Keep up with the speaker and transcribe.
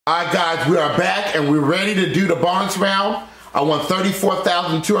Alright guys, we are back and we're ready to do the bonus round. I won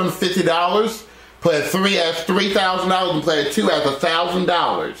 $34,250. Play at 3 as $3,000 and play at 2 as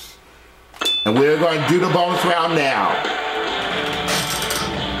 $1,000. And we're going to do the bonus round now.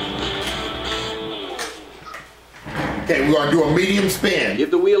 Okay, we're going to do a medium spin. Give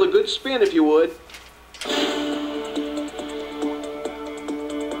the wheel a good spin if you would.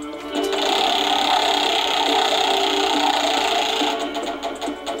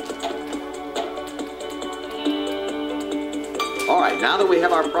 Alright, now that we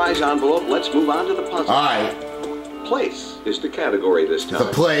have our prize envelope, let's move on to the puzzle. Alright. Place is the category this time. The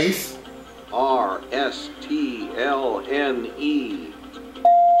place. R-S-T-L-N-E.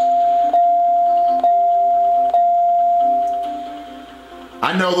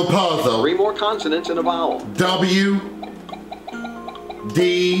 I know the puzzle. 3 more consonants and a vowel. W,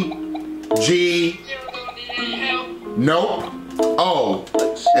 D, G, nope, O.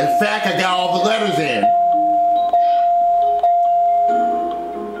 In fact, I got all the letters in.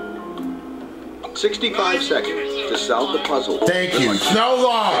 65 seconds to solve the puzzle. Thank you. Snow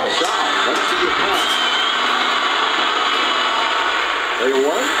Law. Let's see your point. There you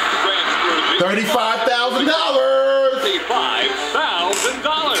won. $35,000.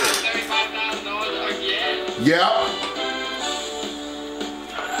 $35,000. Yep.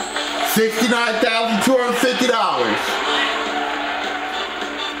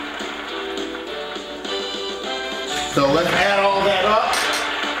 $69,250. So let's add all that up.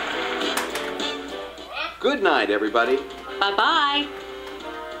 Good night, everybody. Bye-bye.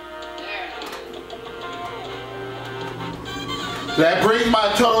 That brings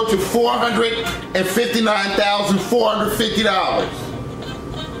my total to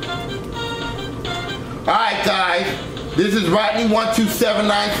 $459,450. Alright guys, this is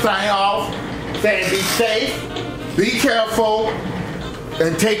Rodney1279 signing off, saying be safe, be careful,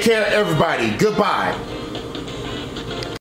 and take care of everybody. Goodbye.